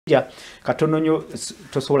musajja katono nnyo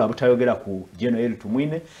tosobola butayogera ku Gen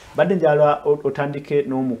Tuwmine badde njala otandike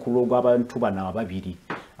n'omukulu gw'abantu bano ababiri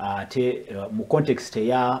ate mu context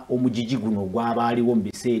ya omujiji guno gw'abaaliwo mu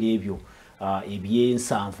biseera ebyo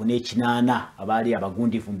ebyensanvu n'ekinaana abaali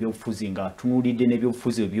abagundivu mu byobufuzi nga tunuulidde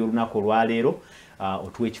n'ebyobufuzi eby'olunaku olwaleero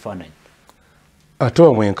otuwa ekifaananyi ate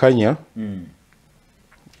omwenkanya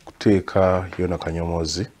kuteeka yona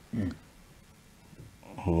kanyomozi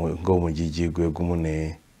ng'omujiji gwe gumu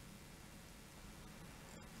ne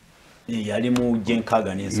yali mu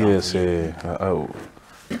gyenkaaga n'ensanvu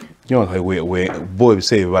bo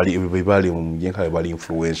ebiseera bali mu gyenkaaga bali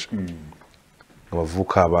influential nga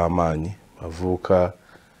bavuuka ab'amaanyi bavuuka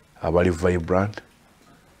abali vibrant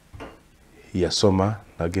yasoma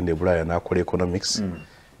nagenda ebulaaya n'akola economics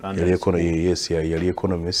yali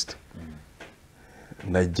economist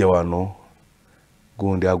najja wano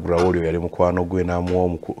gundi agurawolio yali mukwano gwe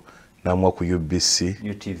n'amuwa ku UBC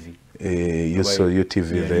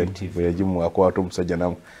UTV then bwe yagimu akwata omusajja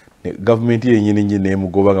namu gavumenti yenyini nyini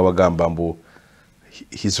emugoba nga bagamba mbu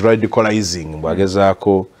he's radicalizing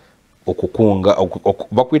bwagezaako okukunga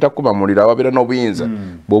bakwita kubamulira ababeera n'obuyinza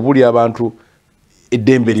bw'obuli abantu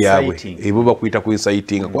eddembe lyabwe ebo bakwita ku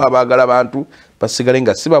inciting kuba baagala abantu basigale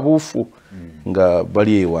nga si babuufu nga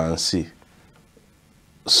bali wansi.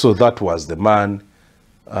 So that was the man.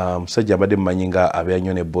 Musajja abadde mmanyi nga abeera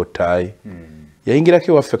nnyo ne botai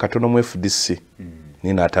yayingirako ewaffe katono mu FDC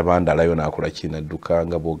nina atabandalayo n'akola kinadduka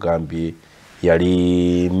nga bw'ogambye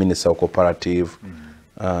yali minister wa cooperative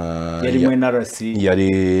yali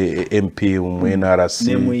MP mu NRC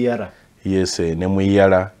yes ne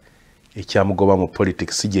muyala ekyamugoba mu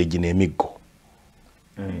politics gyegina emiggo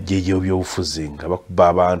gyegyo by'obufuzi nga bakuba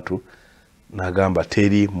abantu n'agamba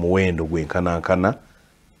teri muwendo gwenkanankana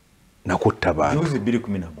nakutta bantu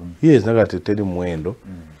yes nagati teri muwendo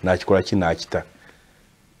nakikola kinakita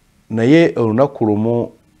naye olunaku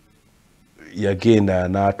lumu yagenda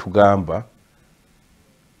n'atugamba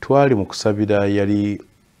twali mu kusabira yali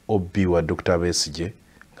obbi wa Dr. Besigye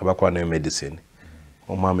nga bakola nayo medicine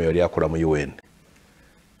omwami yali akola mu UN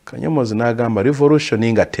Kanyomozi n'agamba revolution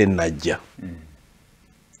nga tennajja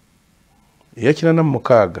yakirana mu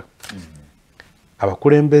mukaaga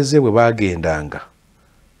abakulembeze bwe bagendanga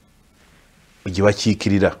gye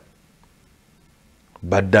bakiikirira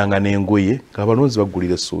baddanga n'engoye ng'abalonzi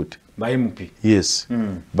baggulira essuuti yes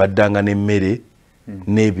baddanga n'emmere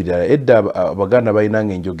n'ebirala edda abaganda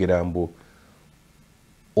balinanga enjogera mbu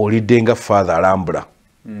olidde nga father alambula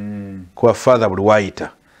kuba father buli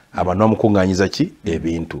waayita abantu bamukuŋŋaanyiza ki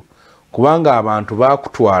ebintu kubanga abantu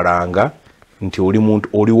baakutwalanga nti oli muntu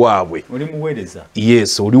oli waabwe oli muweereza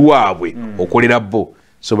yes oli waabwe okolera bo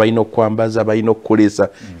so balina okwambaza balina okukolesa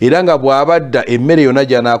era nga bw'abadda emmere yonna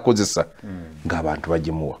gy'anaakozesa ng'abantu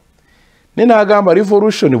bagimuwa ne n'agamba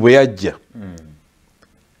revolution bwe yajja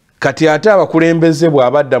kati ate abakulembeze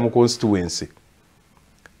bw'abadda mu constituency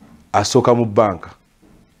asooka mu banka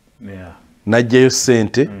n'ajjayo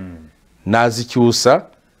ssente n'azikyusa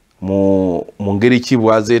mu ngeri ki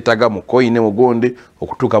bwazeetaga mu koine mugonde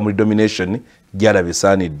okutuuka muri domination gy'alaba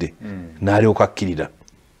esaanidde n'alyoka akkirira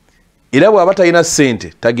era bw'aba talina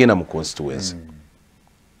ssente tagenda mu constituency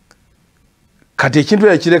kati ekintu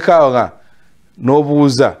ekireka nga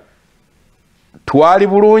n'obuuza twali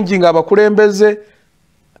bulungi ng'abakulembeze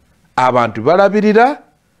abantu balabirira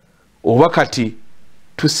oba kati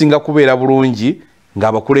tusinga kubeera bulungi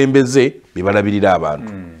ng'abakulembeze bebalabirira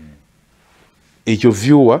abantu ekyo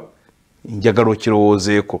viewer njagala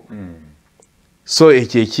okirowoozeeko so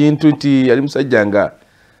ekyo ekintu nti yali musajja nga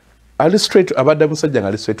ali straight abadde musajja nga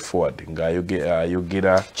ali straight forward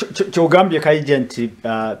ng'ayogera kyogambye kaija nti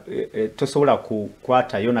tosobola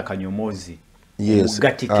kukwata yona kanyomozi yes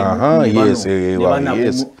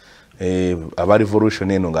aba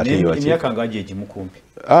revolution eno ng'emyaka ngaje egimukumpi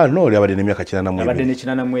no oli abadde n'emyaka 82 abadde ne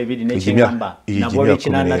 82 n'ekigamba nabo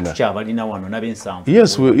ekinana tukyabalina wano n'abensanvu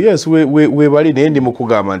yes we bali naye ndi mu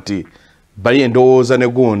kugamba nti bali endowooza ne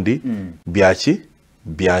gundi byaki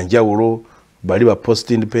byanjawulo bali ba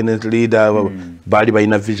post independent leader bali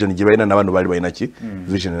balina vision gye balina n'abantu bali balina ki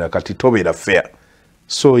vision era kati tobeera fair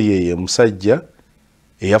so yeye musajja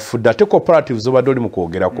eyafudde ate cooperatives obadde oli mu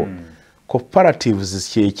kwogerako cooperatives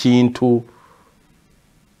kyekintu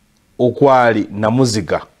okwali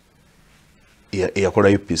namuziga eyakola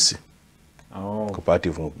UPC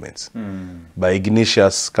cooperative movements by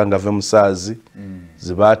Ignatius Kangave Musaazi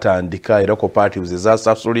zibatandika era cooperatives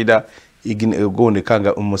ezasasulira Gundi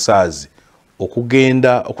Kanga Musaazi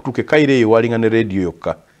okugenda okutuuka Kaire eyo walinga ne radio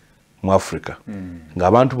yokka mu Africa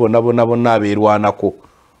ng'abantu bonna abeerwanako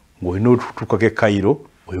ng'olina otutuukako Kairo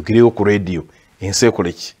oyogereyo ku radio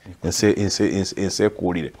ensekoleki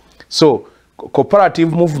ensekuulire. So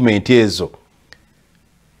cooperative movement ezo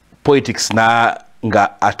politics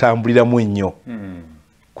nga atambuliramu ennyo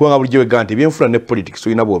kubanga bulijjo wegamba nti ebyenfuna ne politics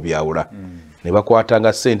olina bw'obyawula ne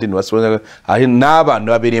bakwatanga ssente ate n'abantu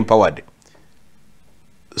ne babeera empowered.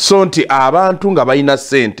 So nti abantu nga balina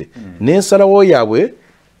ssente n'ensalawo yaabwe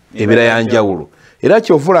ebeera ya njawulo era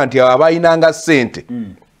kyovula nti abo abayinanga ssente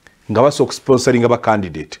nga basobola okusponsoringa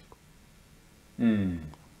bakandidate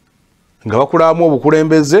nga bakulamu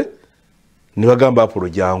obukulembeze ne bagamba Apolo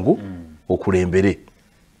jangu okulembere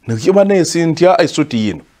nekiba n'ensi ntya essuti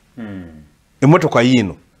yino emmotoka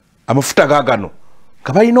yino amafuta gaagano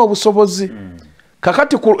nga balina obusobozi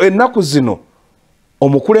kakati ennaku zino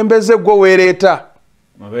omukulembeze gwe weereeta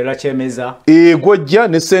mabeera kyemeza gwojja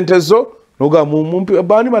ne ssente zo nogamba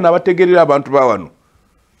baani bano abategerera abantu ba wano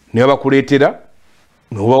ne babakuleetera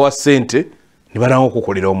nobawa ssente ne balanga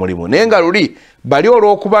okukolera omulimu naye nga luli bali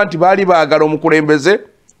olw'okuba nti baali baagala omukulembeze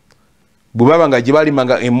bwe baba nga gye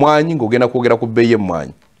baalimanga emmwanyi ng'ogenda kwogera ku bbeeyi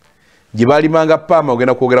emmwanyi gye baalimanga pamba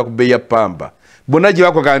ogenda kwogera ku bbeeyi ya pamba bonna gye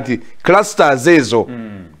bakoga nti clusters ezo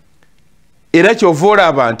era kyova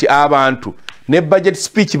olaba nti abantu ne budget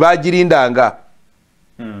speech bagirindanga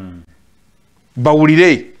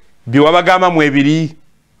bawulire bye wabagamba ebiri.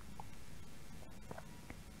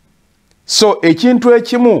 So ekintu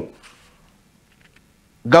ekimu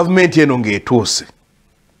gavumenti eno ng'etuuse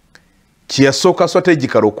kyeyasooka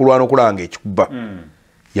strategical okulwana okulanga ekikuba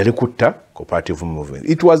yali kutta cooperative movement.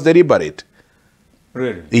 It was deliberate.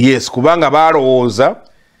 Really? Yes, kubanga balowooza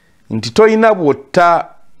nti toyina bwotta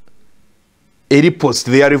eri post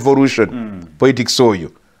their revolution politics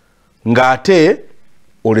oyo ng'ate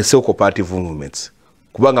oleseo cooperative movements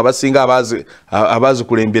kubanga basinga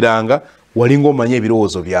abazikulemberanga walinga omanye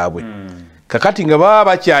ebirowoozo byabwe kakati nga baba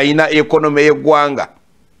bakyayina ekonomi y'eggwanga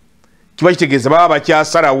kiba kitegeeza baba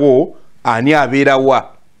bakyasalawo ani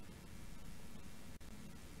abeerawa.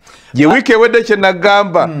 Gye wiiki ewedde kye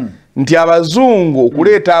nagamba nti abazungu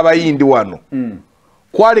okuleeta abayindi wano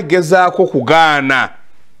kwaligezaako kugaana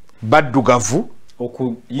baddugavu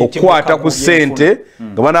okukwata ku ssente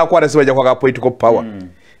nga banaakwata si bajja kwaka political power.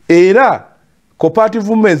 Era cooperative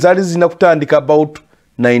movement zaali zirina kutandika about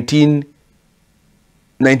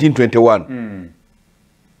 1921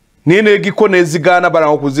 naye neegiko nezigaana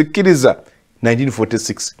balanga okuzikkiriza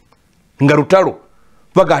 1946 nga lutalo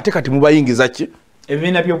baga ate kati mubayingiza ki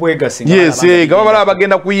ebibiina by'obwegassi nga babalaba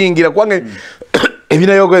bagenda kuyingira kubanga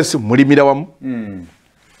ebibiina by'obwegassi mulimira wamu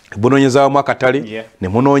bunonyeza wamu akatale ne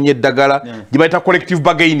munoonya eddagala gye bayita collective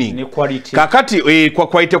bargaining kakati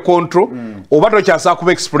quality control oba tokyasaa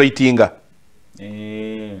kuba exploitinga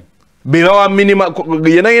bebawa minima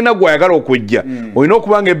yenayena gwayagala okujja olina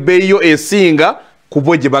okubanga ebbeeyi yo esinga ku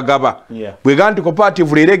bo gye bagaba bwega nti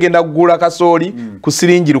cooperative leero egenda kugula kasooli ku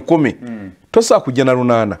siringi 10 tosaa kujja na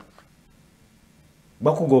 8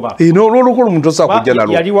 bakugoba n'olwolukulu omuntu tosaa kujja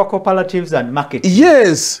nalwo yaliwa cooperatives and market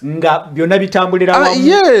yes nga byonna bitambulira wamu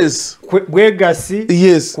yes bwegassi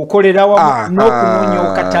yes kukolera wamu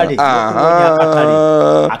n'okunoonya akatale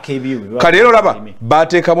ak'ebyo kale era olaba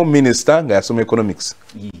baateekamu minisita nga yasoma economics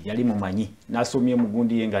yali mumanyi n'asomye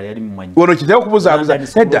mugundi ye nga yali mumanyi ono kitera okubuzaabuza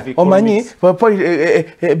edda omanyi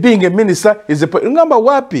being a minister is ngamba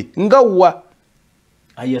wapi ngawa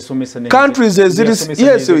countries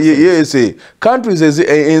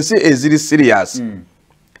ensi eziri serious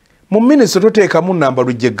mu minisita toteekamu namba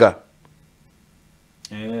lujega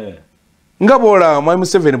nga bwolaba mwami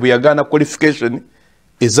Museveni bwe yagaana qualification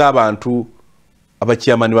ez'abantu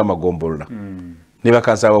abakyamani b'amagombolola ne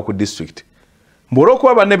bakansala ku district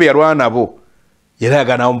mbwolwokuba banne be yalwana nabo era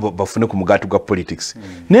yagaanabo bafune ku mugaati gwa politics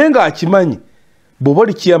naye ng'akimanyi bw'oba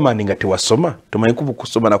oli chairman nga tewasoma tomanyi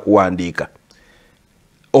kusoma na kuwandiika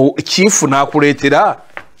chief nakuleetera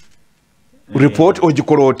report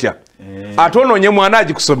ogikola otya ate onoonye mwana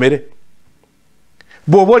agikusomere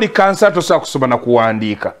bw'oba oli kansa tosobola kusoma na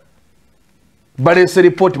kuwandiika baleese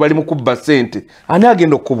report bali mu kubba ssente ani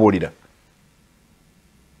agenda okukubuulira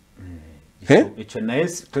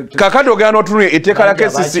kakati ogenda n'otunula etteeka lya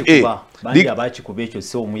KCCA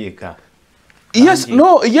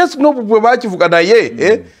yes no bwe bakivuga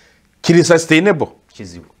naye kiri sustainable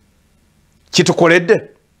kitukoledde.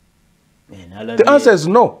 The answer is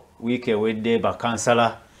no. Wiiki ewedde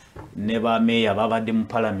bakansala ne bameeya babadde mu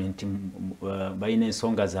parliament balina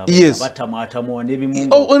ensonga zaabwe batamwatamuwa n'ebimu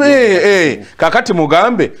kakati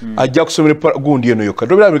mugambe ajja kusomera gundi eno yokka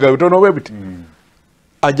tobiraba bigambo bitono bwe biti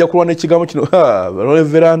ajja kulwana ekigambo kino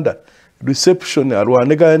veranda reception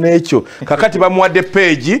alwanegana n'ekyo kakati bamuwadde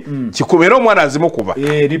page kikumi era omwana azimukuba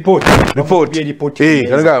report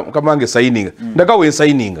kamange sayininga ndaga we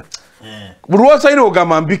sayininga buli lwosaine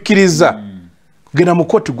ogamba mbikkiriza genda mu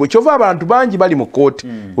kooti gwe kyova abantu bangi bali mu kooti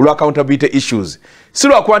olwa accountability issues si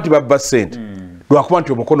lwakuba nti babba ssente lwakuba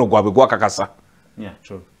nti omukono gwabwe gwakakasa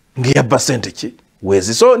ngeyabba ssente ki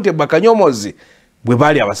wezi so nti bakanyomozi bwe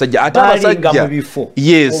baali abasajja ate abasajja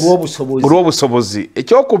olw'obusobozi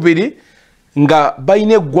ekyokubiri nga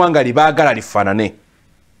balina eggwanga lye baagala lifaanane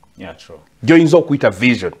gy'oyinza okuyita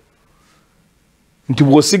vision nti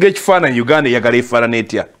bw'osiga ekifaananyi Uganda eyagala efaanana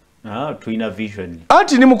etya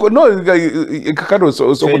anti kakati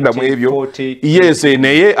osokuddamu ebyo yes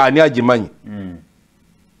naye ani agimanyi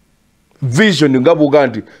vision nga buuga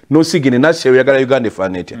nti nosigine nashe oyagala Uganda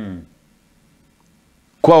efaanana etya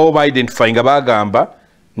kwawo ba-identify nga bagamba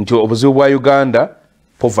nti obuzibu bwa Uganda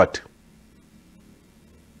poverty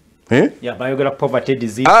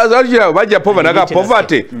bajja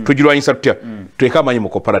poverty tugirwanyisa tutya tuleke amaanyi mu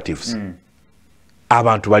cooperatives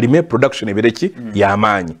abantu balime production ebereki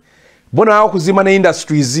y'amaanyi bona okuzimba ne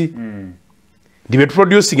industries ndibe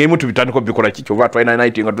producing ebimu tubitandiko bikola ki kyova twalina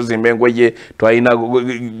nighting nga tuzimba engoye twalina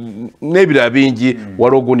n'ebirala bingi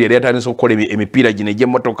waliwo ogundi yali yatandise okukola emipiira gino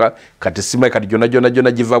egy'emmotoka kati sima kati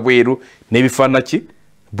gyonna giva bweru n'ebifaanana ki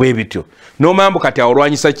bwe bityo n'omambu kati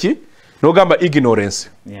awolwanyisa ki n'ogamba ignorance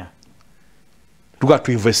tuga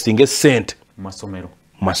tuinvesting essente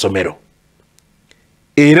masomero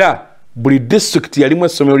era buli district yalimu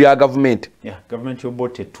essomero lya government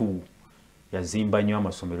yazimba nnyo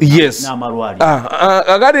amasomero n'amalwaliro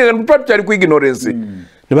agati tukyali ku ignorance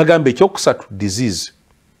ne bagamba ekyokusatu disease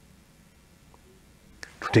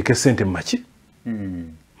tuteeke sente mumaki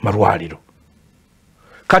malwaliro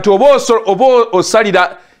kati oba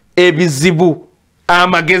osalira ebizibu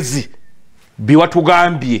amagezi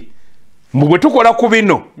biwatugambye mbu bwe tukola ku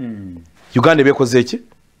bino Uganda ebeekoze eki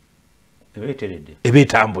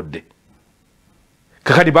ebeetambudde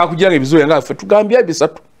kakati bakugiranga ebizuuya nga ffe tugambye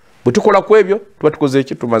ebisatu bwe tukola ku ebyo tuba tukoze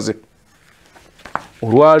eki tumaze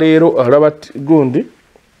olwaleero alaba gundi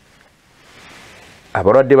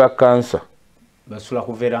abalwadde ba kansa basula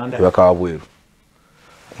ku veranda bakaba bweru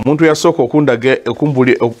omuntu yasooka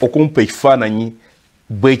okumpa ekifaananyi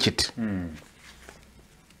bwe kiti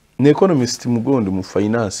ne economist mugondi mu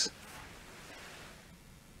finance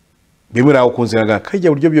bimirawo kunziraga kaija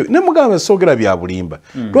bulijjo byo ne mugamba soogera bya bulimba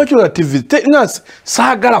lwaki ola TV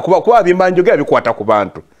saagala kuba bimba njogera bikwata ku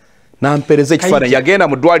bantu nampereza ekifaananyi yagenda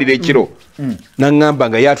mu ddwaliro ekiro naŋŋamba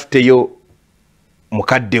nga yatuteyo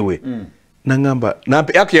mukadde we naŋŋamba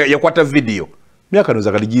yakwata vidiyo myaka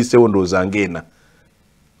noza kali giyiseewo ndowooza ng'ena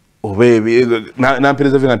oba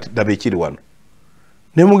nampereza vinga nti daba ekiri wano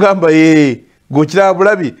ne mugamba ye gokiraba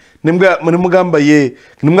bulabi ne mugamba ye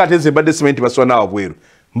nemugate mbadde simenti baswa naawe bweru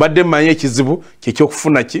mbadde mmanyi ekizibu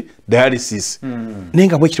kyekyokufuna ki dialysis naye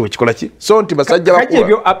nga bwekiri bwekikola ki so nti basajja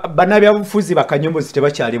ebyo bannabyabufuzi bakanyombozi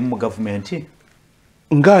tebakyalimu mu gavumenti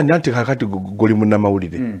ngani anti kakati goli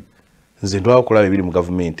munnamawulire nze ndwala okulaba ebiri mu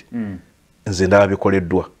gavumenti nze ndaba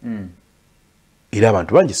bikoleddwa era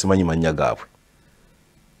abantu bangi simanyi mannya gaabwe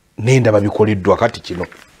naye ndaba bikoleddwa kati kino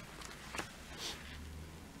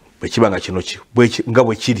bwekiba nga kino nga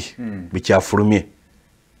bwe kiri bwekyafulumye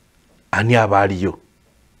ani abaaliyo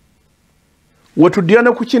wetuddira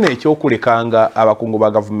ne ku kino ekyokulekanga abakungu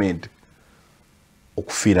ba gavumenti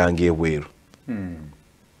okufiiranga ebweru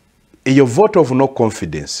eyo vote of no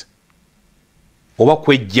confidence oba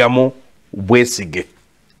kwejjamu bwesige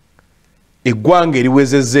eggwanga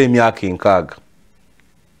eriwezezza emyaka 6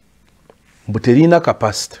 mbu terina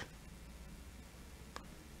capacity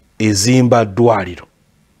ezimba ddwaliro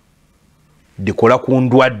likola ku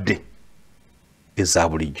ndwadde eza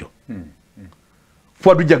bulijjo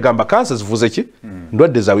kuba tujja gamba kansa zivuze ki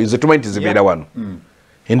ndwadde zaabwe ze tumanyi tizibeera wano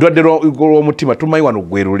endwadde lw'omutima tumanyi wano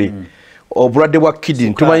gweruli obulwadde bwa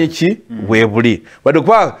kidney tumanyi ki bwebuli wadde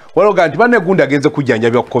kuba waloga nti banne gundi agenze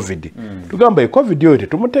kujjanjabya covid tugamba covid oyo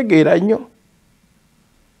tetumutegeera nnyo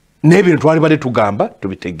n'ebintu twali badde tugamba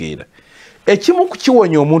tubitegeera ekimu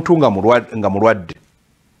kukiwonya omuntu nga mulwadde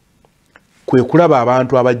kwe kulaba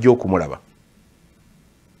abantu abajja okumulaba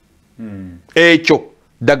ekyo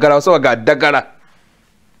ddagala basaba ga ddagala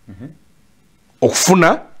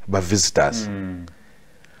okufuna ba visitors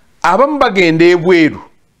abamu bagenda ebweru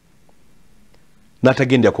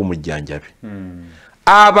n'atagendako mujjanjabi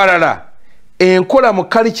abalala enkola mu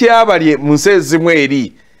kali kyabali mu nsi ezimu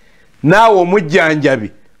eri naawe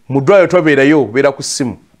omujjanjabi mu ddwaliro tobeerayo obeera ku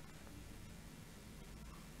ssimu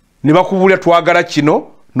ne bakubulira twagala kino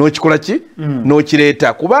n'okikola ki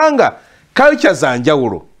n'okireeta kubanga culture za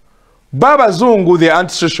njawulo babazungu the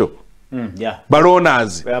antisocial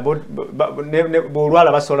balonas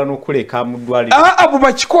bolwala basobola n'okuleka mu ddwaliro abo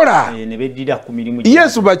bakikola ne beddira ku mirimu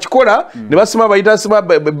yesu bakikola ne basima bayita sima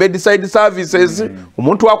bedside services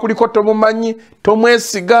omuntu akuliko tomumanyi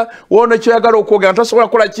tomwesiga wono kyoyagala okwogera tosobola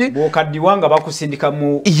kukola ki bw'okaddiwanga bakusindika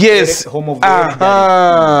mu home of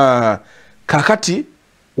kakati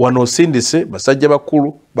wano osindise basajja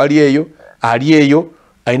bakulu bali eyo ali eyo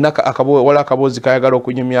ayina wala akaboozi kayagala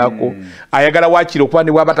okunyumyako ayagala wakiri okuba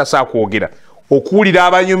ne bwaba tasaa kwogera okuwulira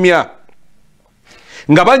abanyumya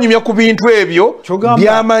nga banyumya ku bintu ebyo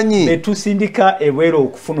byamanyi netusindika ebwero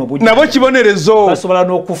okufuna obujja nabo kibonerezo basobola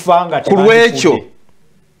n'okufa nga ku lwekyo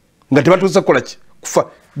nga tebatuusa kukola ki kufa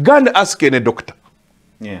ganda ask ene doctor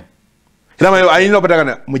ayina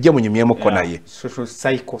opatagana mujje munyumyemuko naye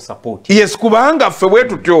yes kubanga ffe bwe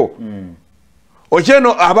tutyo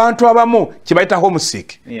okyeno abantu abamu kibayita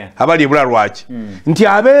homesick abali ebula lwaki nti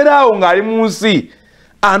abeeraawo ng'ali mu nsi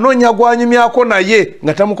anoonya gwanyumyako naye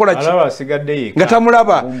nga tamukola ki nga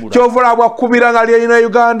tamulaba kyovula bwakkubira nga lyerina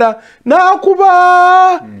Uganda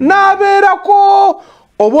n'akuba n'abeerako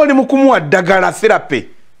oba oli mu kumuwa ddagala therapy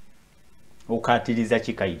okatiriza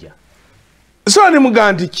kikaija so ni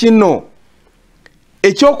muga nti kino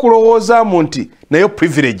ekyokulowoozaamu nti nayo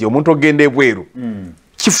privilege omuntu ogenda ebweru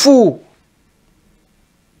kifu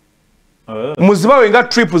muzibawe nga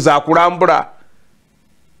trip za kulambula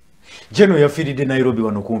jeno yafiridde Nairobi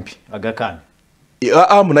wano kumpi agakani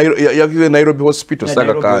yakize Nairobi hospital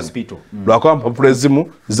sagakani lwakuba mpapula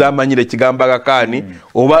ezimu zamanyire ekigamba agakani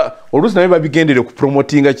oba oluusi naye babigendere ku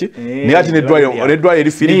promotinga ki naye ati neddwaliro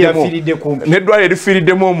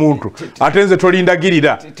erifiiriddemu omuntu ate nze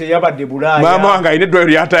tolindagirira maama wange alina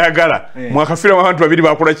eddwaliro lyatayagala mwakafiiramu abantu babiri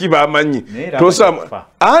bakola ki bamanyi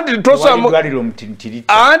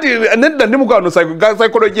anti nedda ndi mukwano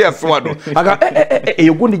psychology yaffe wano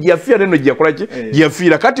eyo gundi gyeyafiira neno gyeyakola ki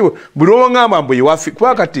gyeyafiira kati buli owaŋŋamba mbu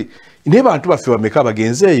kuba kati naye bantu baffe bameka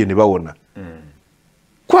bagenze eyo ne bawona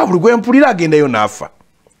kwa buli gwempulira agendayo n'afa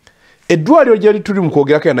eddwaliro gyali tuli mu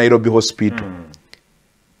kwogerako ya Nairobi hospital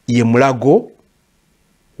ye mulago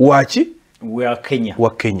waki wa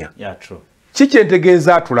Kenya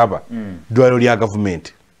kikyentegeeza atulaba eddwaliro lya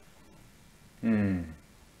gavumenti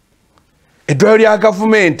eddwaliro lya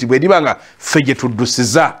gavumenti bwe liba nga ffe gye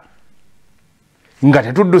tuddusiza nga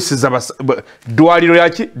tetuddusiza ddwaliro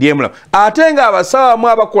lyaki lyemulago ate nga abasawamu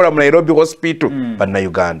abakola mu Nairobi hospital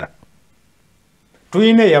bannayuganda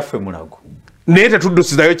tuyina eyaffe mulago naye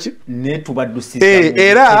tetuddusizayo ki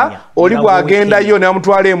era oli bwagendayo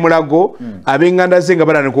namutwala emulago ab'enganda ze nga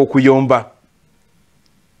balananika okuyomba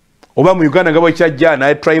oba mu Uganda nga bwekyajja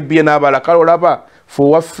naye tribe ye n'abala kale olaba fe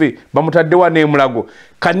waffe bamutaddewa n'emulago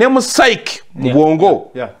kane mu psyche mu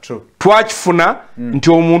bwongo twakifuna nti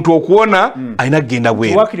omuntu okuwona alina kugenda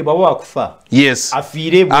bweru yes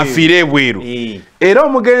afiire ebweru era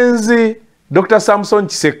omugenzi Dr. Samson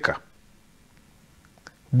Kisekka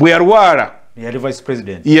bwe yalwala yali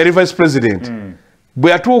vice president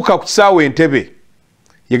bwe yatuuka ku kisaawe Entebbe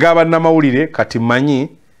yagaba Amawulire kati mmanyi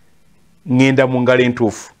ngenda mu ngalo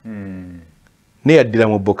entuufu naye yaddira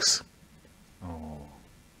mu box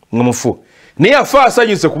nga mufu naye afa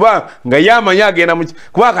asanyuse kuba nga yamanya agenda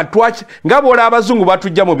kuba katwaki nga bwola abazungu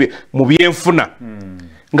batujja mu byenfuna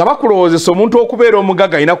nga bakulowoozesa omuntu okubeera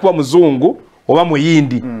omugaga alina kuba muzungu oba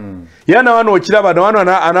muyindi era nawano okiraba nawano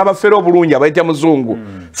anaabafeera obulungi abayita muzungu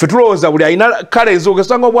ffe tulowooza buli alina kale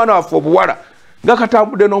ezogesanga obwana waffe obuwala nga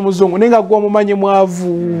katambudde n'omuzungu naye nga gwe omumanyi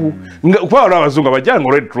mwavu kuba olwo abazungu abajja nga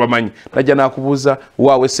olwedi tubamanyi tajja n'akubuuza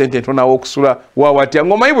waawe sente ntonawo okusula waawe atya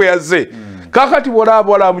ng'omanyi bwe yazze kakati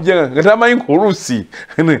bwolaba wala amujenga nga tamanyi nk'oluusi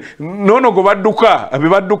noono gwe badduka be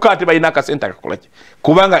badduka ate balina akasente akakola ki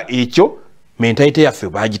kubanga ekyo mentalite yaffe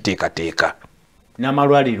bagiteekateeka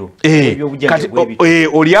n'amalwaliro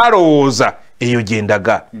oli alowooza eyo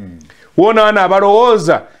gyendaga wona wana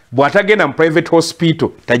abalowooza bw'atagenda mu private hospital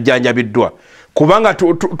tajjanjabiddwa kubanga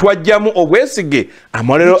twajjamu obwesige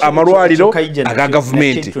amalwaliro aga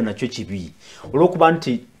gavumenti nakyo kibi olw'okuba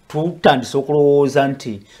nti tutandise okulowooza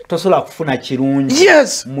nti tosobola kufuna kirungi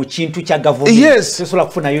mu kintu kya gavumenti tosobola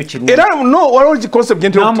kufunayo kirungi era waliwo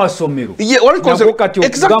concept n'amasomero kati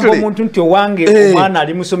okugamba omuntu nti owange omwana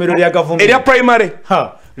ali mu ssomero lya gavumenti erya primary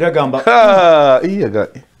lyagamba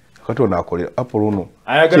kati onaakolera apoluno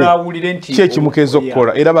ayagala awulire nti kyekimukeeza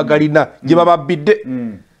okukola era bagalina gye bababbidde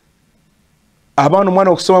abaana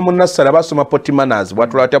omwana okusoma mu nassale abasoma potty manners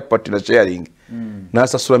bwatula atya potty na sharing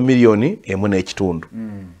n'asasula $1.1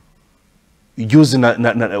 juzi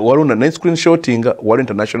waliwo na screenshotting waliwo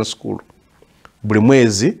international school buli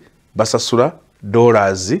mwezi basasula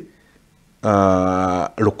 $100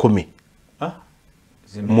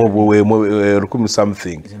 mu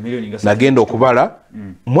something nagenda okubala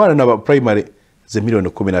mwana na primary ze milioni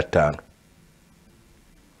 15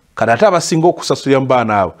 kadata abasinga okusasulira mu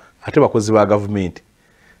baana abo ate bakozi ba government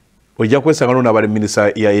ojja kwesanga nona abali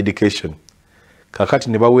minister ya education kakati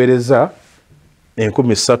ne baweereza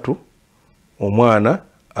 13,000 omwana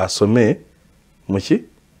asome muki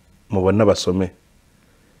mu bonna basome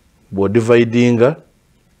bo dividinga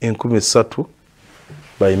 13,000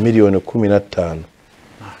 by milioni 15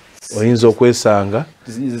 oyinza okwesanga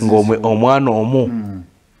ng'omwana omu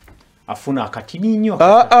afuna akatini nnyo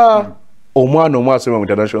omwana omu asoma mu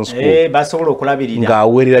international school basobola okulabirira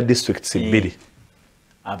ng'aweerera districts 2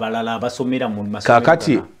 abalala abasomera mu masomero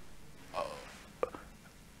kakati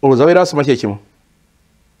olowooza abeera asoma ki ekimu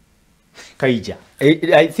kaija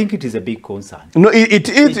I think it is a big concern. No, it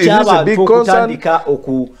is a big concern.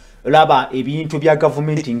 Laba ebintu bya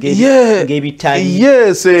government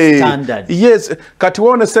ng'ebitali standard. Yes, kati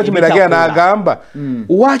wona statement again agamba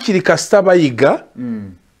wakiri kasita bayiga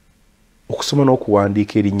okusoma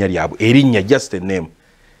n'okuwandiika erinnya lyabwe erinnya just a name.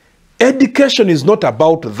 Education is not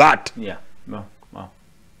about that. Yeah. No.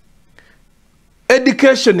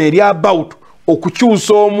 Education eri about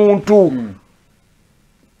okukyusa omuntu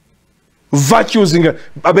virtues nga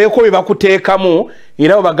abeeko bye bakuteekamu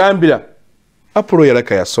era obagambira Apolo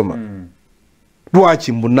yalaka yasoma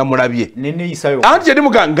lwaki mbunamulabye anti yali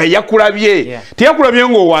muganga yakulabye teyakulabye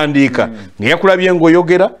ng'owandiika nga yakulabye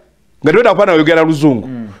ng'oyogera nga teweta kupana oyogera luzungu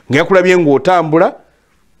nga yakulabye ng'otambula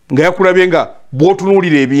nga yakulabye nga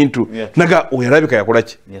bw'otunuulira ebintu naga oyalabika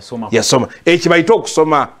yakolaki yasoma ekibayita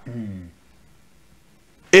okusoma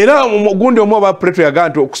era ogundi omu oba Preto yagaa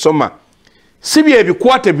nti okusoma si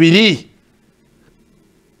byebikwate biri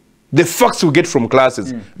the facts we get from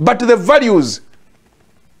classes but the values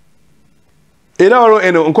era walo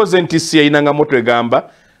eno nkoze ntisi yayinanga moto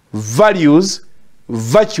egamba values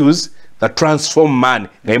virtues that transform man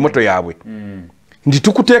nga emoto yaabwe ndi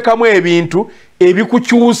tukuteekamu ebintu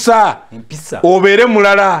ebikukyusa obeere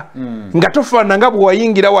mulala nga tofaana nga bwe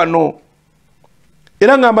wayingira wano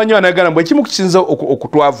era ngamba nnyo anayagala mbwe ekimu kukinza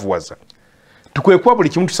okutwavuwaza tukwekuba buli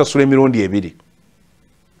kimu tusasula emirundi 2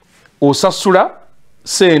 osasula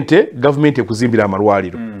sente government ekuzimbira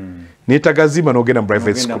amalwaliro netagazimba n'ogenda mu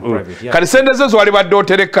private school kati sente zezo wali badde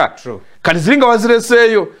otereka kati ziringa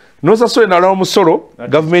wazireseeyo nosasula nala omusolo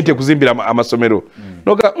government ekuzimbira amasomero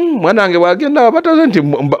noga mwana wange bwagenda bataze nti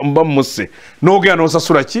mba musse n'ogenda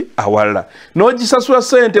nosasula ki awalala n'ogisasula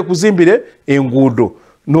sente kuzimbire enguudo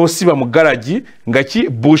n'osiba mu garagi nga ki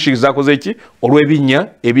bush zakoze ki olw'ebinnya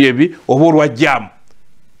ebyebi oba olwa jamu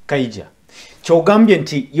kaija kyogambye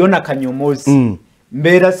nti yona kanyomozi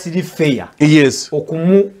mbeera siri fair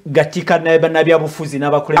okumugatika n'abyabufuzi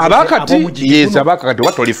n'abakulembeze abakati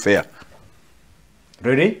watoli fair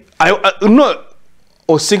really no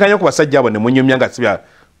osinganya ku basajja abo ne munyumya nga sibya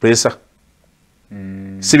pressure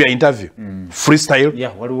sibya interview freestyle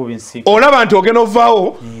olaba nti ogenda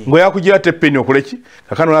ovaawo ng'oyakugira teppeni okuleki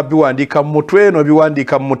kakano nabiwandiika mu mutwe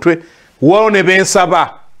nobiwandiika mu mutwe walo ne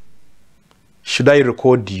bensaba should I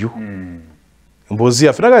record you mbozi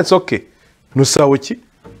yaffe naga it's okay nusawo ki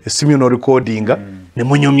esimu no recordinga ne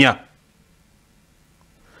munyumya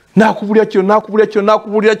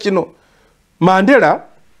nakubulya kino Mandela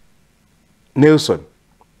Nelson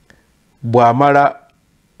bwamala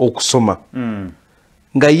okusoma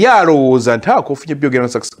nga yalowooza nti akofunye byogera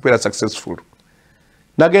kubeera successful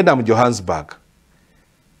nagenda mu Johannesburg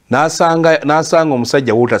nasanga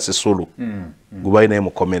omusajja Walter Sisulu gubayi naye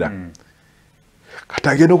mukomera kati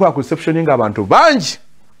agenda okukola ku reception nga abantu bangi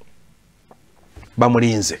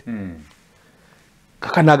bamulinze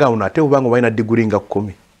kakanaga uno ate ubanga balina degree nga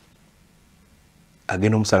 10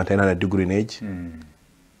 agenda omusanga talina na degree neegi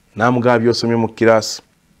namugaba byosomye mu kirasi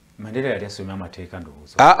Mandela yali asomye amateeka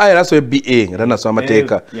ndowooza yali asomye BA nga tanasoma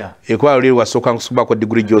amateeka ekuba luli wasooka nkusubako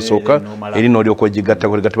degree gyosooka eri n'olyoka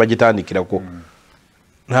ogigattako legati bagitandikirako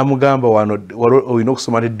namugamba wano olina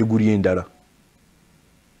okusoma ne degree endala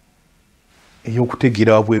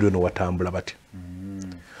ey'okutegeera wabweru eno watambula bati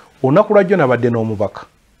olunaku lwajjo nabadde n'omubaka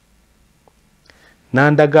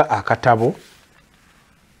nandaga akatabo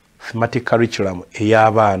thematic curriculum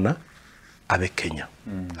ey'abaana ab'e Kenya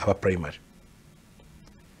aba primary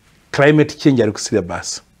climate change ali ku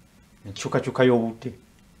syllabus enkyukakyuka y'obudde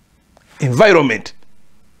environment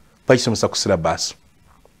bakisomesa ku syllabus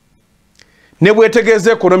ne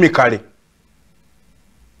bwetegeeza economically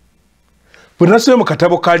bwe nasomye mu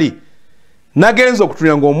katabo kali nagenza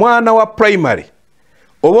okutunira ng'omwana wa primary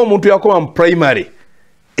oba omuntu yakoma mu primary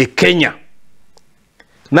e Kenya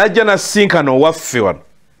najja nasinkana owaffe wano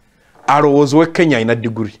alowooza we Kenya alina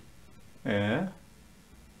degree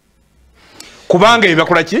kubanga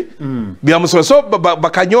ebibakola ki byamusoma so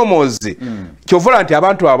bakanyomozi kyovula nti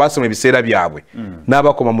abantu abo basoma ebiseera byabwe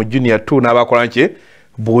n'abakoma mu junior 2 n'abakola nki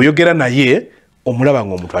bw'oyogera naye omulaba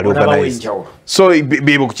ng'omuntu ali organize so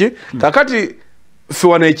bibo kuki kakati ffe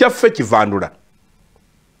wano ekyaffe kivandula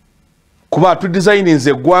kuba tudesigninze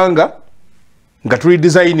eggwanga nga tuli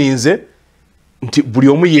designinze nti buli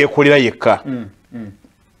omu yeekolera yekka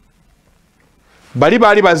bali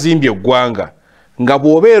baali bazimbye eggwanga nga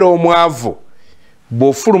bw'obeera omwavu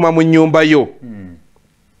bw'ofuluma mu nnyumba yo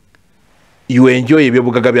you enjoy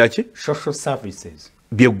ebyobugaga byaki social services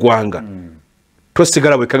by'eggwanga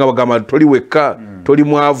tosigala wekka nga bagamba toli wekka toli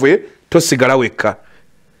mwavu tosigala wekka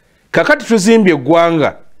kakati tuzimbye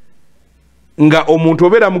eggwanga nga omuntu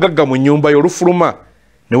obeera mugagga mu nnyumba yo olufuluma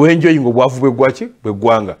newenjoyinga obwavu bw'eggwaki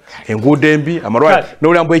bw'eggwanga enguudo embi amalwaliro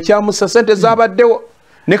n'olamba ekyamusa sente zaabaddewo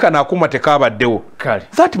ne kano akuuma tekaabaddewo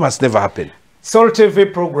that must never happen. Soul TV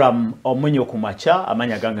program omunyo kumacha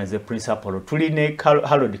amanya gange nze principal tuline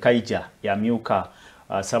Harold Kaija yamyuka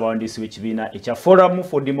sabawandiisi w'ekibiina ekya Forum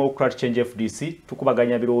for Democratic Change FDC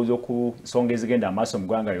tukubaganya birowoozo ku nsonga ezigenda amaaso mu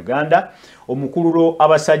ggwanga Uganda omukululo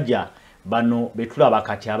abasajja bano betulaba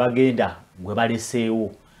kati abagenda gwe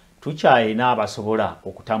baleseewo tukyayina abasobola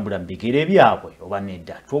okutambula mu bigere byabwe oba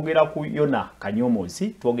nedda twogera ku Yona Kanyomozi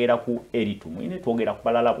twogera ku Eri Tumwine twogera ku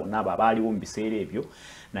balala bonna abaaliwo mu biseera ebyo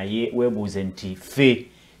naye webuuze nti ffe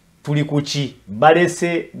tuli kuki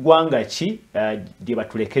balese ggwanga ki gye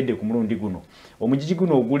batulekedde ku mulundi guno omugigi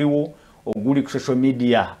guno oguli ku social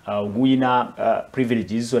media oguyina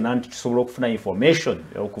privileges zonna nti tusobola okufuna information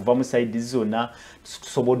okuva mu side zonna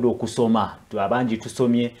tusobodde okusoma abangi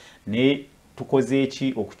tusomye ne tukoze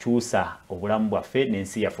eki okukyusa obulamu bwaffe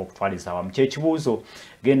n'ensi yaffe okutwaliza awamu kyekibuuzo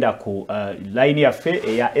genda ku line yaffe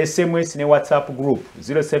eya SMS ne WhatsApp group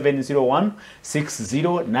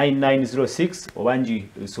 0701609906 obangi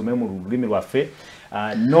some mu lulimi lwaffe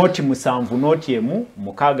noti musanvu noti emu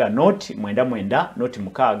mukaga noti mwenda mwenda noti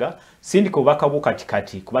mukaga sindika obubaka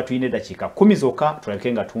bukatikati kuba tuyina eddakiika 10 zokka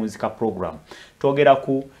tulabike nga tuwunzika program twogera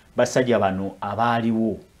ku basajja bano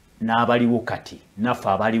abaaliwo n'abaliwo kati naffe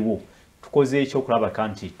abaliwo tukoze ekyo okulaba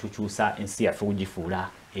nti tukyusa ensi yaffe okugifuula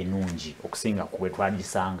ennungi okusinga ku bwe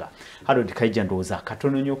twagisanga. Harold Kaija ndowooza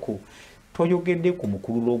katono nnyo ku toyogedde ku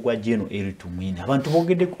mukululo gwa Gen Tuwmine abantu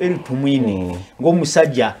boogedde ku Tuwmine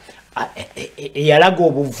ng'omusajja eyalaga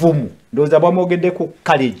obuvumu ndowooza bwamwogedde ku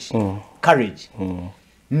courage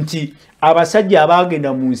nti abasajja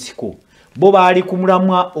abaagenda mu nsiko bo baali ku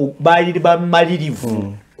mulamwa baali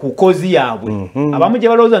bamalirivu kukozi yaabwe abamu gye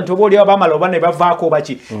balowooza nti oba oliwo bamala oba ne bavaako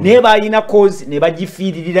baki naye balina kozi ne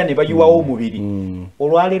bagifiiririra ne bayiwawo omubiri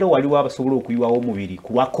olwaleero waliwo abasobola okuyiwawo omubiri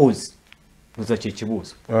ku lwa kozi oza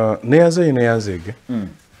kyekibuuzo neyazeege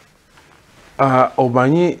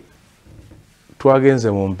omanyi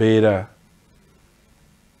twagenze mu mbeera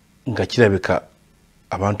nga kirabika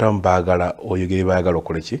abantu abamu baagala oyogere baagala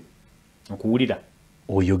okole ki okuwulira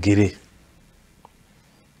oyogere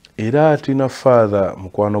era tulina father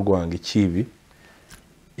mukwano gwange Kibi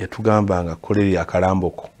yatugamba nga kolere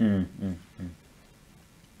akalamboko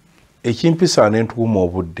ekimpisa n'entuuma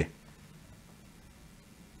obudde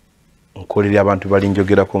nkolere abantu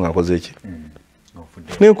balinjogerako nga nkoze eki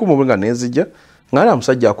n'enkuuma obudde nga nenzija nga ali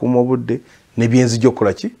amusajja akuuma obudde ne byenzija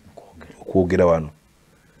okukola ki okwogera wano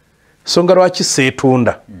songa lwaki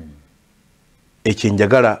seetunda ekyo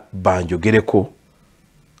njagala banjogereko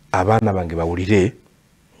abaana bange bawulire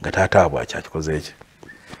nga taata bwakyakikoze eki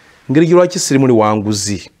ngeri lwaki siri muli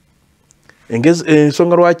wanguzi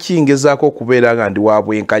ensonga lwaki ngezaako okubeera nga ndi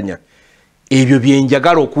wabwenkanya ebyo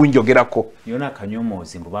byenjagala okunjogerako Yona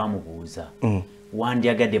Kanyomozi mbu bamubuuza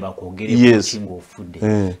wandyagadde bakwogereko ki ng'ofudde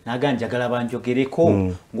naga njagala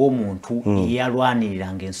banjogereko ng'omuntu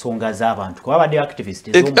eyalwaniriranga ensonga z'abantu kuba badde activist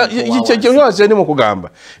ez'omuntu mukugamba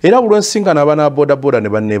era bulwensinkana abaana bodaboda ne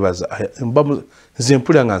banneebaza nze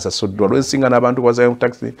mpulira nga nsasoddwa lwensinkana abantu bazayo mu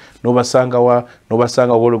taxi n'obasanga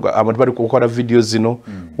abantu bali kukola video zino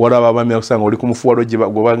walaba abami okusanga oli ku mufuwalo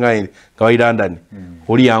gwe bangaine nga bali London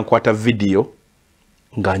oli yankwata video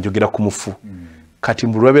nga njogera ku mufu kati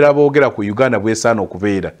mbulwabera boogera ku Uganda bwesaana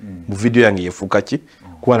okubeera mu video yange yefuuka ki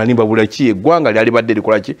kuba nimba bula ki eggwanga lyali badde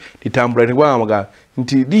likola ki litambula negwanga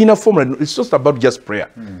nti lina formula it's just about just prayer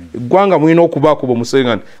eggwanga mwina okubaako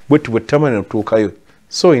bomusengani bwetu bwetamane notuukayo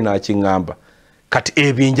so ina akingamba kati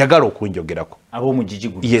ebyenjagala okunjogerako ab'omugigi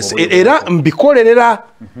guno yes era mbikolerera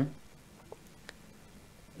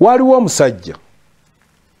waliwo omusajja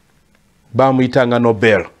bamuyitanga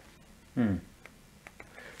Nobel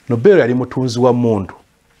Nobel yali mutunzi wa mundu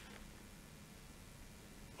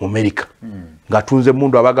mu America ng'atunze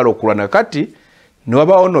mundu abagala okulwana kati ne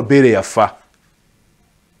wabaawo Nobel yafa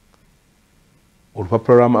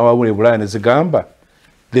olupapula lw'Amawulire Bulaya ne zigamba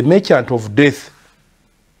the merchant of death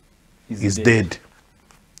is dead.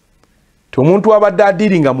 Omuntu abadde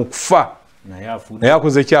adiringa mu kufa naye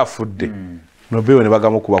akoze kyafudde. Nobewe ne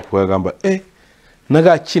bagamukuba kugamba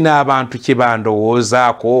naga kina abantu kye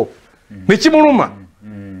bandowoozaako ne kimuluma.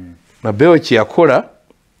 Nobewe kye yakola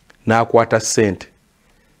n'akwata ssente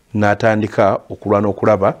n'atandika okulwana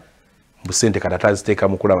okulaba mbu ssente kati ataziteeka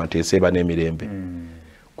mu kulaba nti eseeba n'emirembe.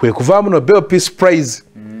 Kwe kuvaamu Nobel Peace Prize.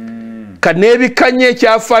 Kanebikanye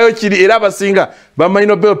ekyafaayo kiri era abasinga bamanyi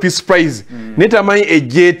Nobel Peace Prize naye tamanyi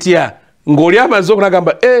ejja etya ng'oli amaze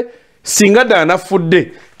okunagamba singa ddala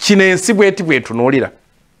nafudde kino ensi bweti bwetunuulira.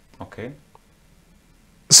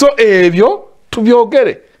 So ebyo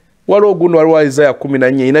tubyogere. Waliwo guno waliwo Isaiah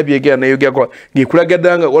 14 ina byegera nayogera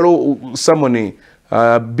ngikulagadanga waliwo someone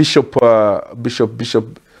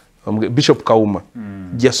Bishop Kauma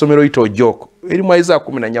jasomero ito joko eri mu Isaiah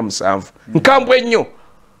 14:7 nkambwe nnyo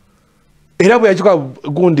era bwe yajuka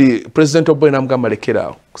gundi President Obwa namugamba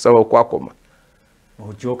lekera kusaba okwakoma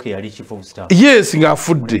Ojoke yali chief of staff. Yes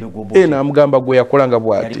ngafudde. Namugamba gwe yakolanga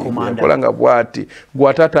bwati. Yakolanga bwati.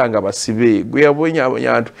 Gwatatanga basibe. Gwe yabonya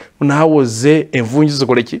abantu. Nawoze envunji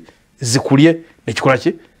zikoleki zikulye nekikola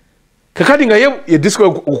ki. Kakati nga ye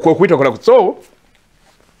disco okuita kola so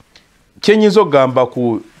kyenyizo gamba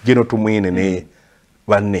ku Gen Tuwmine ne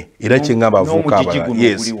banne era kyengamba avuka abala.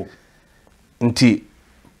 Yes. Nti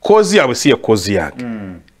kozi yabwe si ya kozi yake.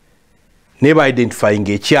 Neba identifying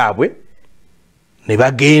ekyabwe ne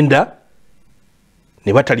bagenda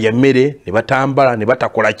ne batalya mmere ne batambala ne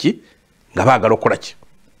batakola ki nga baagala okola ki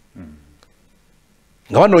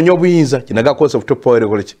nga banoonya obuyinza kinaga cause of top power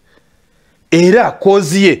kola ki era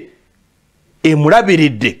kozi ye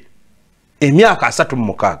emulabiridde emyaka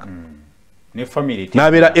 36 ne family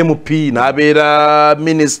n'abeera MP n'abeera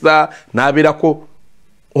minister n'abeerako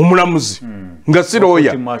omulamuzi nga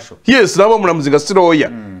siroya. Yes, nabo omulamuzi nga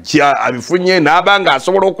siroya abifunye n'abanga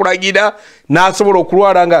asobola okulagira n'asobola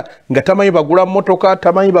okulwala nga tamanyi bagula motoka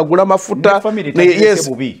tamanyi bagula mafuta.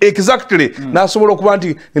 Yes, exactly. N'asobola okuba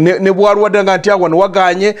nti ne bwalwadde nga nti awo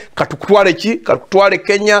waganye katukutwale ki katutwale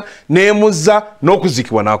Kenya n'emuzza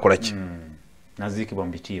n'okuzikibwa n'akola ki nazikibwa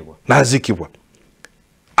mbitiibwa nazikibwa.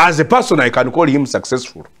 As a person I can call him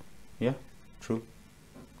successful. Yeah, true.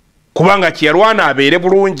 Kubanga kyerwana abeere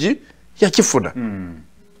bulungi yakifuna.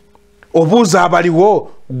 Obuuza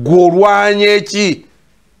abaliwo gwolwanye eki.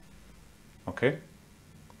 Okay.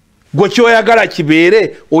 Gwe kyoyagala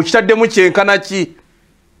kibeere okitaddemu kyenkana ki.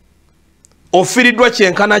 Ofiriddwa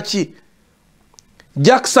kyenkana ki.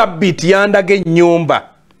 Jack Sabbit yandaga ennyumba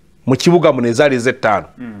mu kibuga mu nezaali z'ettaano.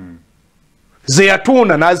 Ze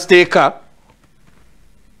yatuuna n'aziteeka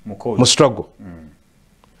mu struggle.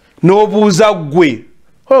 N'obuuza gwe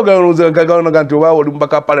nti oba oli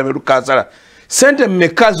mubaka parliament kansala sente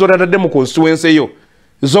mmeka z'otadde mu constituency eyo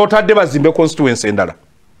z'otadde bazimbe constituency endala.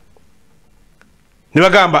 Ne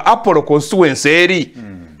bagamba Apollo constituency eri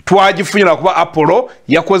twagifunyira kuba Apollo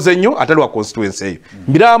yakoze nnyo atali wa constituency eyo.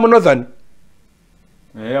 Mbiramu Northern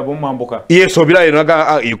abomwambuka yes obirayo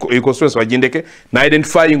naga constituency wagindeke na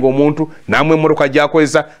identifying omuntu namwe emmotoka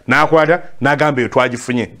gyakozesa n'akwata n'agamba eyo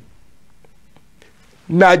twagifunye.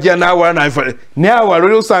 Najja nawa nawa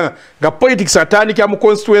lolo usanga nga politics atandika mu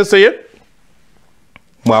constituency ye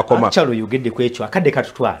mwakoma achalo yogedde ku ekyo akadde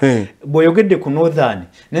katutwala bo yogedde ku Northern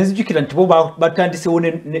nenzijukira nti bo batandise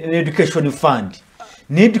ne education fund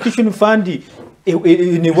ni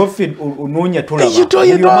Gwaffe ononya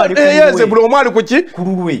tulaba yeze buli omwali kuki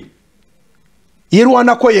kululwe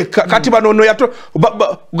yerwanako yekka kati banono yato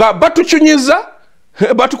batuchunyiza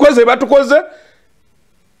batukoze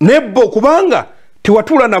nebo kubanga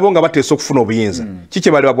tiwatula nabo nga bateesa okufuna obuyinza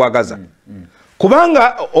kiki bali babwagaza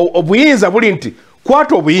kubanga obuyinza buli nti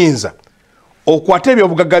kwata obuyinza okwata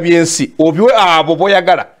ebyobugagga byensi obiwe abo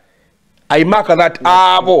boyagala I mark that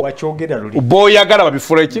abo boyagala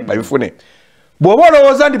babifune ki babifune bwoba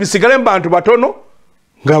olowooza nti bisigale mu bantu batono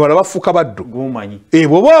nga bala bafuuka baddu gumanyi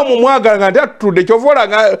bwoba mumwagala nga nti atutudde kyovola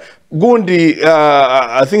nga gundi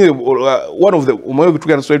I think one of the umoyo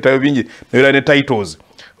bitugana story tayo bingi ne titles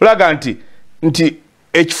olaga nti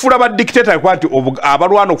ekifula ba dictator kwa nti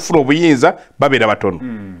abalwana okufuna obuyinza babeera batono.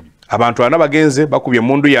 Abantu ana bagenze bakubye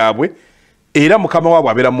mundu yaabwe era mukama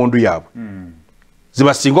waabwe abeera mundu yaabwe.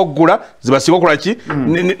 Zibasinga okugula zibasinga okola ki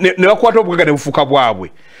ne bakwata obugagga ne bufuka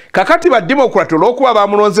bwabwe. Kakati ba democrat olwokuba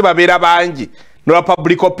bamulonze babeera bangi no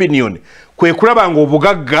public opinion kwe kulaba nga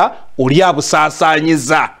obugagga oli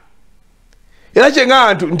abusaasaanyiza. Era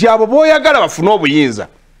kyenga nti abo boyagala bafuna obuyinza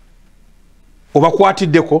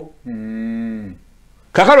obakwatiddeko.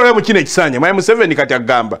 Kakalo leo mukine ekisanya Museveni kati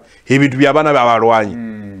agamba ebintu by'abaana b'abalwanyi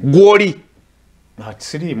gwoli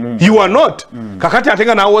You are not. Kakati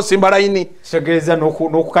atenga na wo simba line. Segeza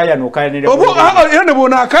nokukaya nokaya Obo yone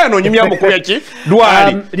bona akaya no nyumya mukuya ki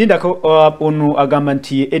dwali. Linda ko onu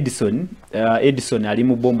agamanti Edison ali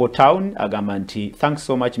mu Bombo Town agamanti. Thanks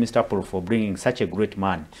so much Mr. Paul for bringing such a great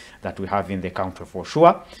man that we have in the country for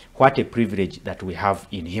sure. What a privilege that we have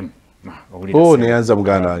in him. Oh neyanza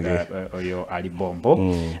muganda wange oyo ali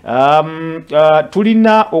Bombo.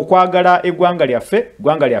 Tulina okwagala eggwanga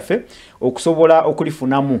lyaffe okusobola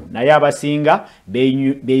okulifunamu naye abasinga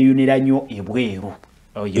beeyunira nnyo ebweru.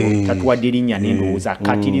 Oyo tatuwadde linnya n'endowooza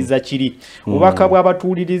akkatiriza kiri. Obubaka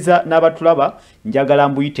bw'abatuuliriza n'abatulaba njagala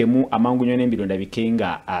mbuyitemu amangu nnyo n'embirondda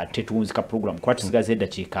bikenga tetuwunzika program kuba tusigaze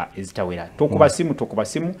eddakiika ezitawera. Tokuba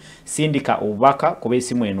simu sindika obubaka kuba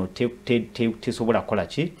esimu eno tesobola kukola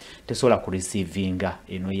ki tesobola kurecevinga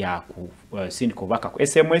eno yaku sindika obubaka ku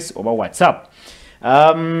SMS oba WhatsApp.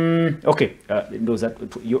 Okay, ndoza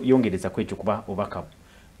yongereza kwekyo kuba obubaka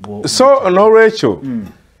so n'olwekyo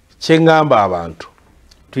kyengamba abantu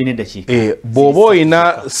tuyine dakiika bw'oba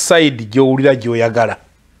oyina side gy'owulira gy'oyagala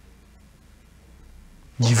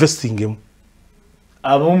givestingemu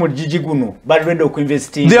ab'omu jiji guno bali ready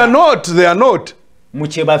okuinvestinga. They are not they are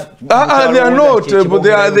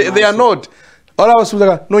not ola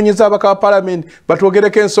basuubiza noonyeza abaka ba parliament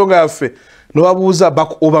batwogereko ensonga yaffe nobabuuza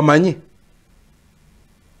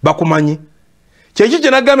bakumanyi kyeki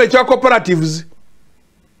kye nagamba ekya cooperatives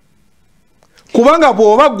kubanga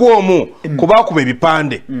bw'oba gw'omu kubakuba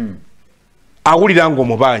ebipande awulira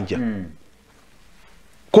ng'omubanja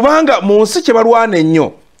kubanga mu nsi kye balwana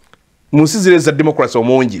ennyo mu nsi zire za democracy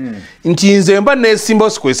omungi nti nze mba neesimba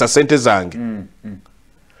osikozesa ssente zange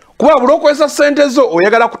kuba buli okozesa ssente zo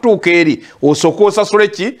oyagala kutuuka eri osooka osasule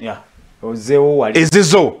ki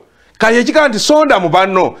ezizo kale ekigamba nti sonda mu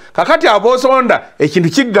banno kakati aboosonda ekintu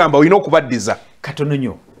kigamba olina okubaddiza katono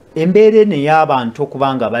nnyo embeera eno ey'abantu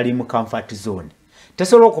okubanga bali mu comfort zone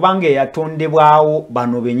tesobola okubanga eyatondebwawo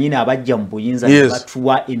bano benyini abajja mu buyinza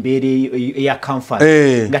batuwa embeera eya comfort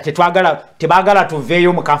nga tebaagala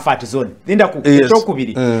tuveeyo mu comfort zone. Linda ku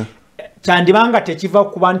ekyokubiri kyandibanga tekiva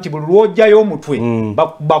kuba nti buli lwojjayo omutwe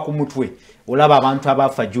bakuba ku mutwe olaba abantu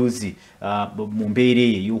abafa juzi mu mbeera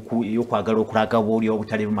eyo ey'okwagala okulaga bwoli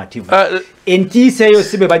obutali bumativu entiisa eyo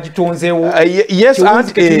si be bagitonzeewo.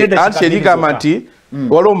 Anti erigamba nti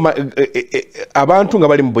waliwo abantu nga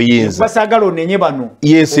bali mu buyinza basagala onenye bano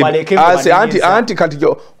anti kati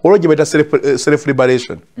olwo gye baita self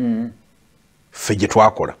liberation ffe gye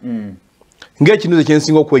twakola ng'ekintu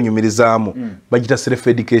ekyensinga okwenyumirizaamu bagita self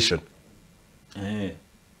education.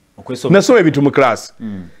 Nasoma ebintu mu class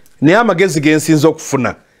naye amagezi gensinza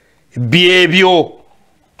okufuna byebyo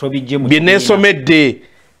bye neesomedde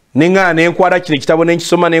neŋŋana nenkwata kino ekitabo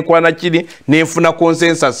nenkisoma nenkwata kiri nenfuna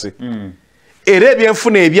consensus era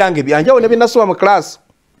ebyenfuna ebyange byanjawo ne bye nasoma mu class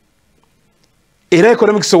era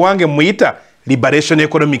economics wange muyita liberation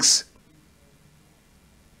economics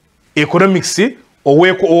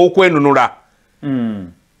ow'okwenunula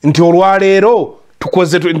nti olwaleero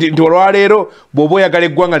tukoze nti olwaleero bw'oba oyagala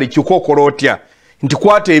eggwanga likyuka okola otya nti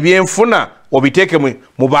kwata ebyenfuna obiteeke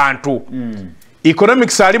mu bantu.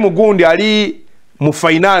 Economics ali mugundi ali mu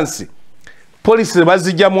finance policy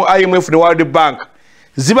bazijja mu IMF ne World Bank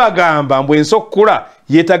zibagamba mbu ensi okukula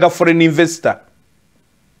yeetaaga foreign investor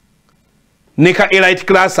ne ka elite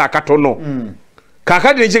class akatono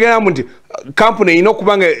kakati nekigamba nti company erina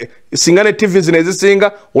okuba nga singa ne TVs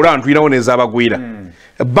nezisinga olaba ntuyinawo nezabagwira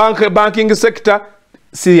banking sector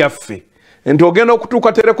si yaffe nti ogenda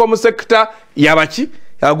okutuuka telecom sector yabaki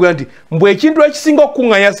yagwira nti mbw ekintu ekisinga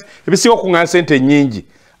okukuŋŋanya ebisinga okukuŋŋanya sente ennyingi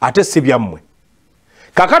ate si byammwe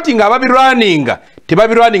kakati nga ababirwaninga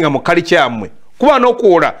tebabirwaninga mu culture yammwe kuba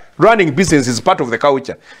n'okuwola running business is part of the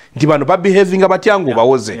culture nti bano babehavinga batya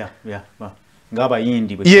ng'obawoze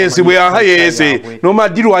yes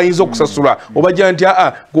nomadiru ayinza okusasula obajja nti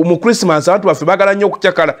mu Christmas abantu baffe bagala nnyo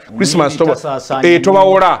okukyakala Christmas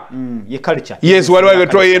tobawola yes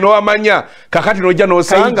waliwo noamanya kakati nojja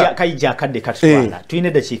nosanga kaija akadde katwala tulina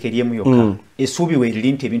eddakiika eryemu yokka essuubi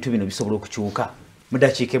weeriri nti ebintu bino bisobola okukyuka mu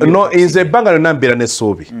dakiika no nze ebbanga lyonna mbeera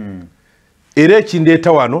n'essuubi era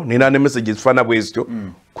ekindeeta wano nina ne message zifaana bwe zityo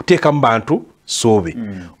kuteeka mu bantu ssuubi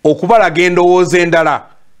okubalaga endowooza endala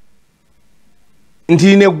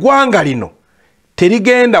nti neggwanga lino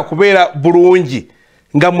terigenda kubeera bulungi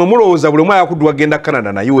nga mmwe mulowooza buli omu ayakuddwa genda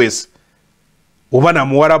Canada na US oba na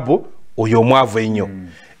muwarabu oyo omwavu ennyo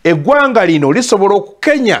eggwanga lino lisobola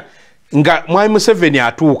okukenya nga mwami Museveni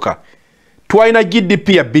atuuka twalina GDP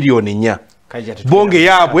ya biliyoni 4 bonge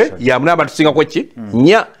yaabwe yamuna batusinga ki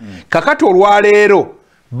 4 kakati olwaleero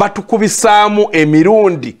batukubisaamu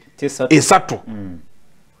emirundi 3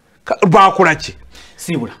 bakola ki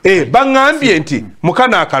sibula bangambye nti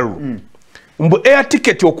mukana akalulu mbu air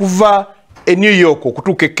ticket okuva e New York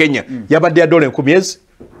okutuuka e Kenya yabadde ya $10,000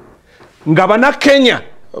 nga bana Kenya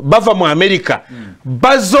bava mu America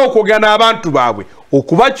bazze okwogera n'abantu baabwe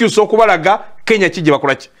okubakyusa okubalaga Kenya ki gye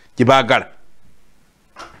bakola ki gye baagala.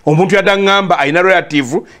 Omuntu yadangamba ayina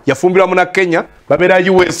relative yafumbirwa mu na Kenya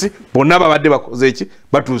babeera US bonna babadde bakoze eki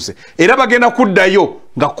batuuse era bagenda kuddayo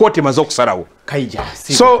nga kooti emaze okusalawo kaija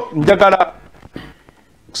so njagala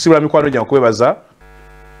kusibula mikwano gyange okwebaza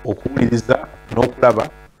okuwuliriza n'okulaba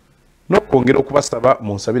n'okwongera okubasaba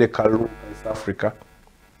mu nsabire kalulu South Africa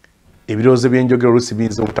ebirowoozo by'enjogera oluusi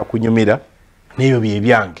biyinza obutakunyumira n'ebyo bye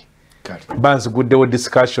byange banziguddewo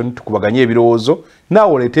discussion tukubaganye ebirowoozo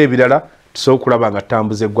naawe oleeta ebirala tusobola okulaba nga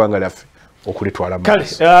tambuza eggwanga lyaffe okulitwala mu kale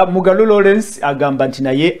Mugalu Lawrence agamba nti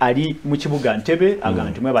naye ali mu kibuga Ntebe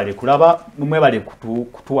agamba nti mwebale kulaba mwebale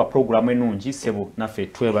kutuwa programu enungi sebo naffe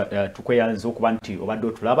tukweyanza okuba nti obadde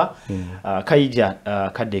otulaba kaija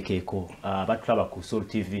kaddekeeko batulaba ku Soul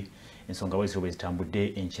TV ensonga bwe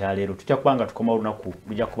zitambudde enkyaleero tujja kubanga tukoma olunaku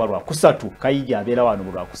lujja kuba lwa kusatu kaija abeera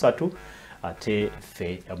wano lwa kusatu ate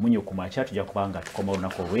fe munyo kumacha tujja kubanga tukoma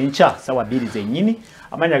olunaku olw'enkya sawa 2 zennyini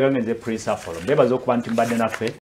amanya gange nze Prince Apollo bebaza okuba nti mbadde naffe